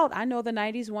 sold out? I know the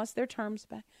 90s wants their terms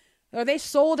back. Are they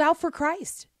sold out for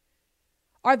Christ?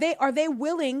 Are they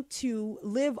willing to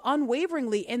live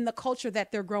unwaveringly in the culture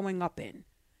that they're growing up in?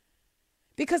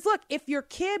 Because look, if your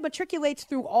kid matriculates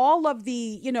through all of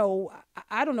the, you know,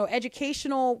 I don't know,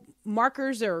 educational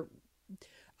markers or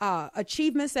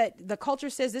achievements that the culture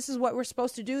says this is what we're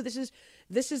supposed to do, this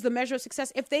is the measure of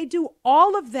success. If they do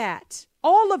all of that,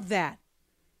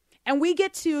 and we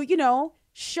get to, you know,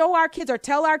 show our kids or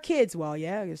tell our kids, well,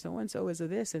 yeah, so-and-so is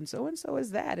this and so-and-so is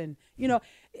that. And, you know,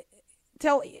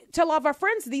 tell all of our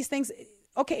friends these things.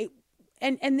 Okay.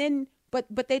 And then,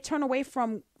 but they turn away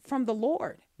from from the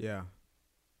Lord? Yeah.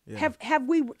 Yeah.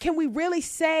 Can we really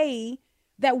say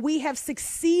that we have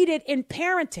succeeded in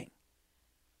parenting?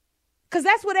 Because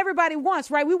that's what everybody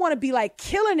wants, right? We want to be like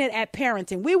killing it at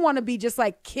parenting. We want to be just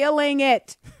like killing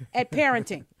it at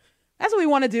parenting. That's what we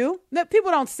want to do.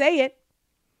 People don't say it,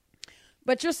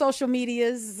 but your social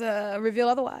medias reveal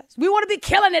otherwise. We want to be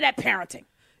killing it at parenting.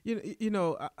 You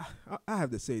know, I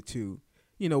have to say too,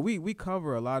 you know, we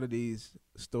cover a lot of these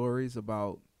stories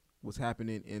about what's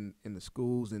happening in the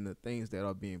schools and the things that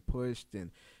are being pushed,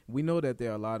 and we know that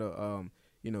there are a lot of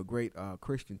great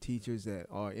Christian teachers that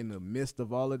are in the midst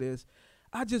of all of this.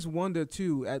 I just wonder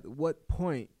too, at what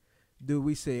point do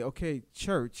we say, okay,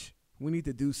 church, we need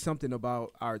to do something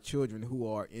about our children who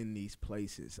are in these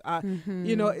places?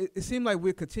 You know, it seems like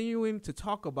we're continuing to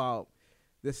talk about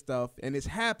this stuff, and it's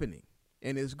happening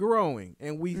and it's growing,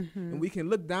 and we can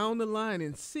look down the line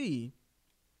and see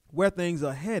where things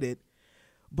are headed.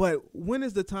 But when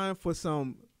is the time for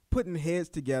some putting heads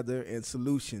together and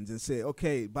solutions and say,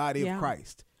 okay, body of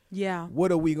Christ,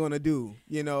 what are we going to do?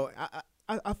 You know,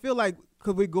 I feel like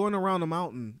because we're going around the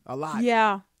mountain a lot.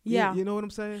 Yeah. You know what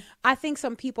I'm saying? I think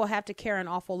some people have to care an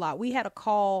awful lot. We had a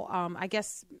call, I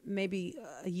guess maybe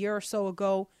a year or so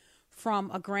ago, from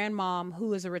a grandmom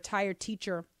who is a retired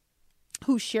teacher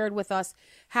who shared with us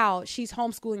how she's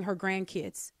homeschooling her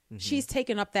grandkids. She's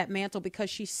taken up that mantle because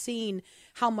she's seen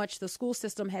how much the school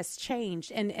system has changed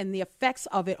and the effects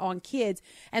of it on kids.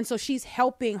 And so she's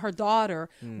helping her daughter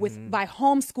by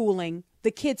homeschooling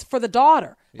the kids for the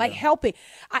daughter, like helping.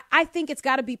 I think it's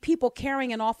got to be people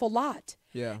caring an awful lot.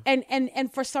 Yeah.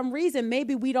 And for some reason,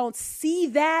 maybe we don't see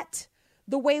that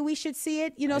the way we should see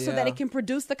it, so that it can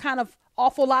produce the kind of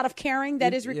awful lot of caring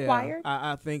that is required.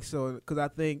 I think so, because I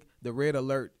think the red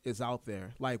alert is out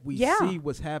there. Like, we see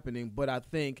what's happening, but I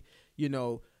think,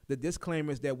 the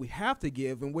disclaimers that we have to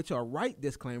give, and which are right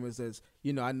disclaimers, is,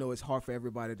 I know it's hard for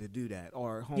everybody to do that,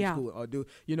 or homeschool, or do,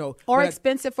 or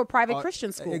expensive for private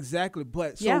Christian school. Exactly.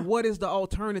 But so what is the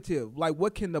alternative? Like,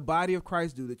 what can the body of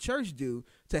Christ do, the church do,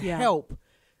 to help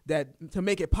to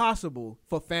make it possible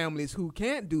for families who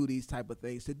can't do these type of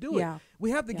things to do it?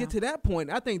 We have to get to that point.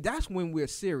 I think that's when we're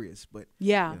serious. But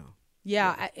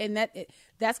and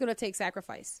that's going to take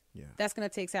sacrifice. That's going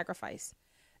to take sacrifice,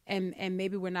 and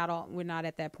maybe we're not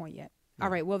at that point yet. All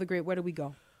right, Will the Great, where do we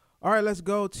go? All right, let's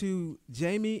go to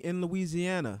Jamie in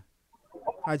Louisiana.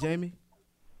 Hi, Jamie.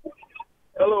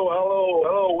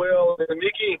 Hello, Will and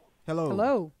Nikki.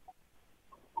 Hello.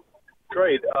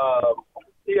 Great. I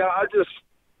just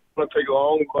want to take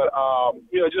long, but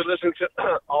just listening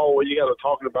to all what you guys are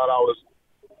talking about, I was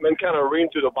kind of reading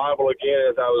through the Bible again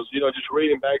as I was, just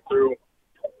reading back through,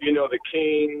 the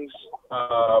Kings,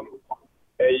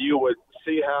 and you would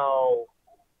see how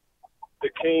the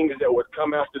kings that would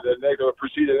come after the next, or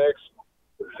precede the next,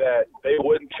 that they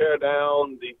wouldn't tear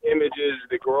down the images,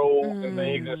 the groves and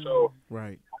things, and so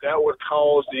that would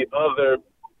cause the other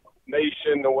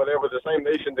nation or whatever, the same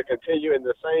nation, to continue in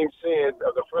the same sins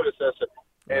of the predecessor,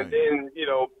 and then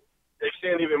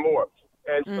extend even more.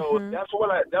 And so that's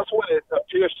what it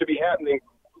appears to be happening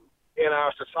in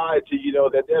our society.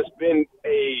 That there's been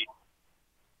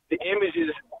the images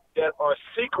that are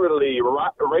secretly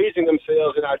raising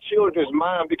themselves in our children's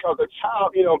mind, because a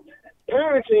child,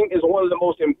 parenting is one of the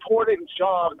most important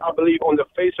jobs, I believe, on the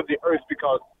face of the earth,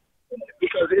 because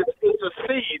it's a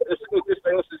seed. It's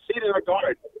a seed in a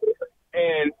garden.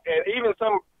 And even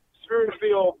some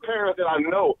spirit-filled parents that I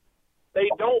know, they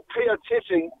don't pay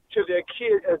attention to their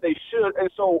kids as they should.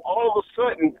 And so all of a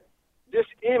sudden, this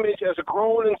image has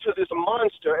grown into this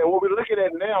monster. And what we're looking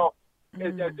at now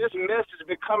is that this message is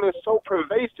becoming so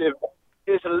pervasive,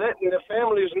 it's letting the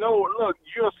families know, look,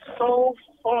 you're so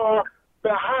far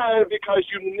behind because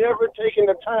you've never taken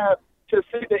the time to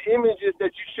see the images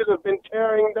that you should have been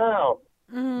tearing down.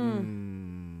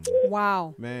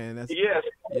 Wow, man, that's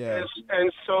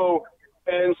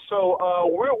and so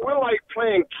we're like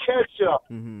playing catch up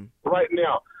right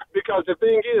now, because the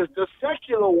thing is, the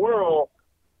secular world,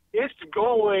 it's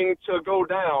going to go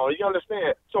down. You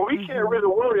understand? So we can't really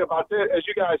worry about that, as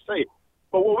you guys say.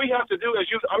 But what we have to do is,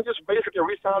 I'm just basically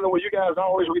resounding what you guys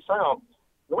always resound.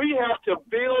 We have to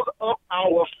build up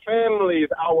our families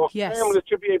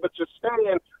to be able to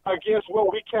stand against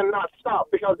what we cannot stop,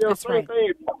 because there are certain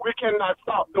things we cannot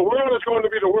stop. The world is going to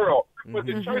be the world, but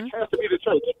the church has to be the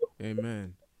church.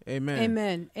 Amen.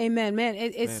 Man,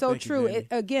 it's so true.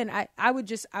 I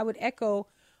would echo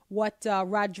what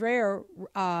Rod Dreher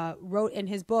wrote in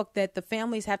his book, that the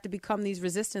families have to become these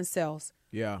resistance cells.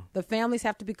 Yeah. The families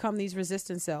have to become these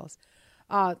resistance cells.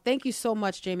 Thank you so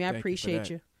much, Jamie. I appreciate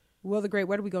you. Will the Great,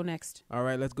 where do we go next? All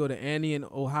right, let's go to Annie in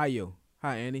Ohio.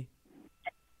 Hi, Annie.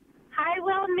 Hi,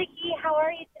 Will and Mickey. How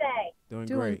are you today? Doing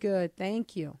Doing great. good.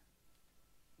 Thank you.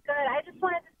 Good. I just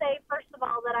wanted to say, first of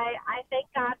all, that I thank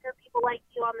God for people like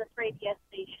you on this radio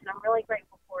station. I'm really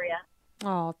grateful for you.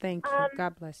 Oh, thank you.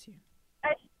 God bless you.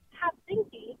 I just have, thank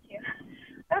you, you too.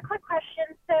 I have a quick question.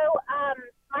 So,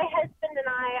 my husband and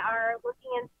I are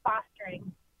looking into fostering,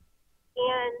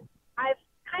 and I've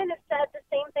kind of said the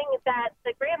same thing that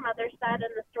the grandmother said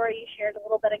in the story you shared a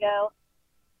little bit ago,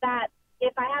 that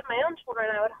if I had my own children,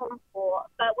 I would homeschool.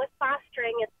 But with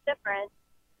fostering, it's different.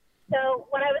 So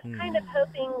what I was kind of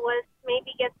hoping was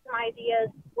maybe get some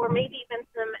ideas or maybe even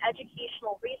some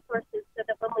educational resources so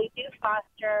that when we do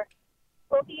foster,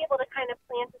 we'll be able to kind of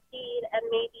plant a seed and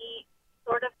maybe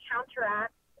sort of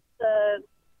counteract the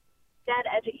dead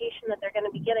education that they're going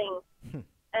to be getting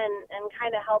and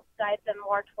kind of help guide them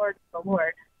more towards the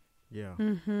Lord. Yeah.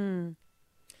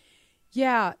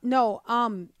 Yeah, no.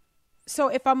 So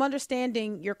if I'm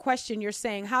understanding your question, you're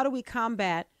saying, how do we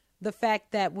combat the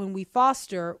fact that when we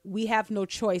foster, we have no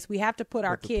choice? We have to put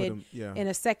our kid in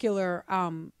a secular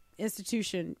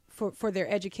institution for their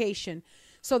education.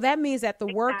 So that means that the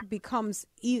work becomes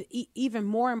even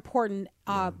more important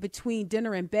between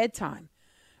dinner and bedtime,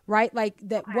 right? Like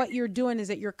that what you're doing is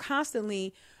that you're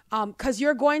constantly, because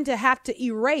you're going to have to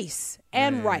erase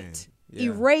and write.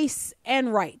 Erase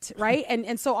and write, right?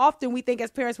 And so often we think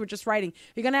as parents we're just writing.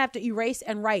 You're going to have to erase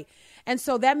and write. And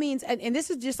so that means, and this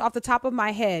is just off the top of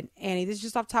my head, Annie, this is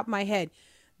just off the top of my head.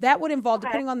 That would involve,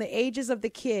 depending on the ages of the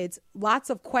kids, lots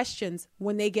of questions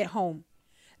when they get home.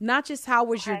 Not just how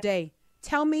was your day?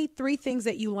 Tell me 3 things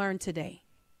that you learned today.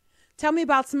 Tell me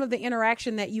about some of the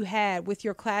interaction that you had with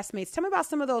your classmates. Tell me about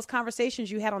some of those conversations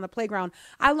you had on the playground.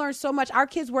 I learned so much. Our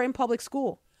kids were in public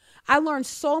school. I learned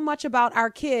so much about our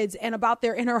kids and about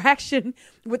their interaction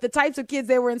with the types of kids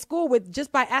they were in school with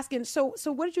just by asking, so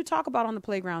what did you talk about on the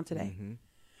playground today?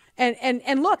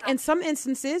 And look, in some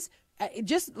instances,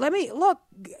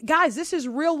 guys, this is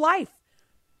real life.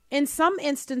 In some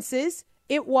instances,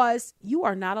 it was, you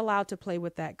are not allowed to play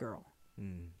with that girl.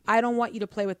 I don't want you to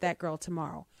play with that girl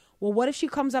tomorrow. Well, what if she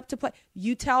comes up to play?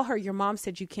 You tell her your mom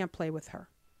said you can't play with her.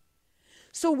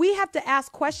 So we have to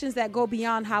ask questions that go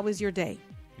beyond how was your day?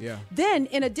 Yeah. Then,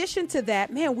 in addition to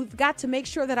that, man, we've got to make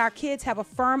sure that our kids have a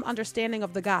firm understanding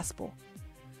of the gospel.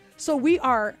 So we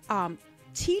are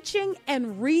teaching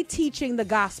and reteaching the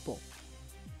gospel.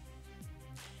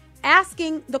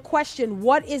 Asking the question,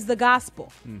 what is the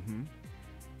gospel?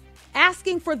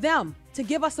 Asking for them to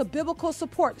give us a biblical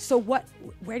support. So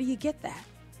where do you get that?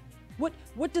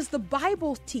 What does the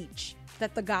Bible teach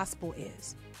that the gospel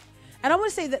is? And I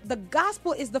want to say that the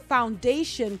gospel is the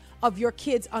foundation of your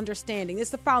kids' understanding.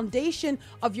 It's the foundation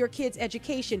of your kids'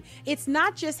 education. It's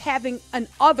not just having an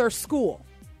other school,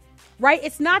 right?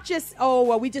 It's not just,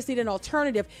 we just need an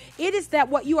alternative. It is that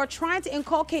what you are trying to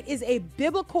inculcate is a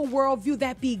biblical worldview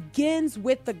that begins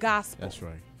with the gospel. That's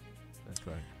right.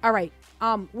 All right.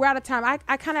 We're out of time.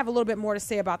 I kind of have a little bit more to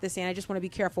say about this, and I just want to be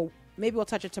careful. Maybe we'll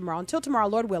touch it tomorrow. Until tomorrow,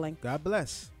 Lord willing. God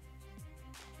bless.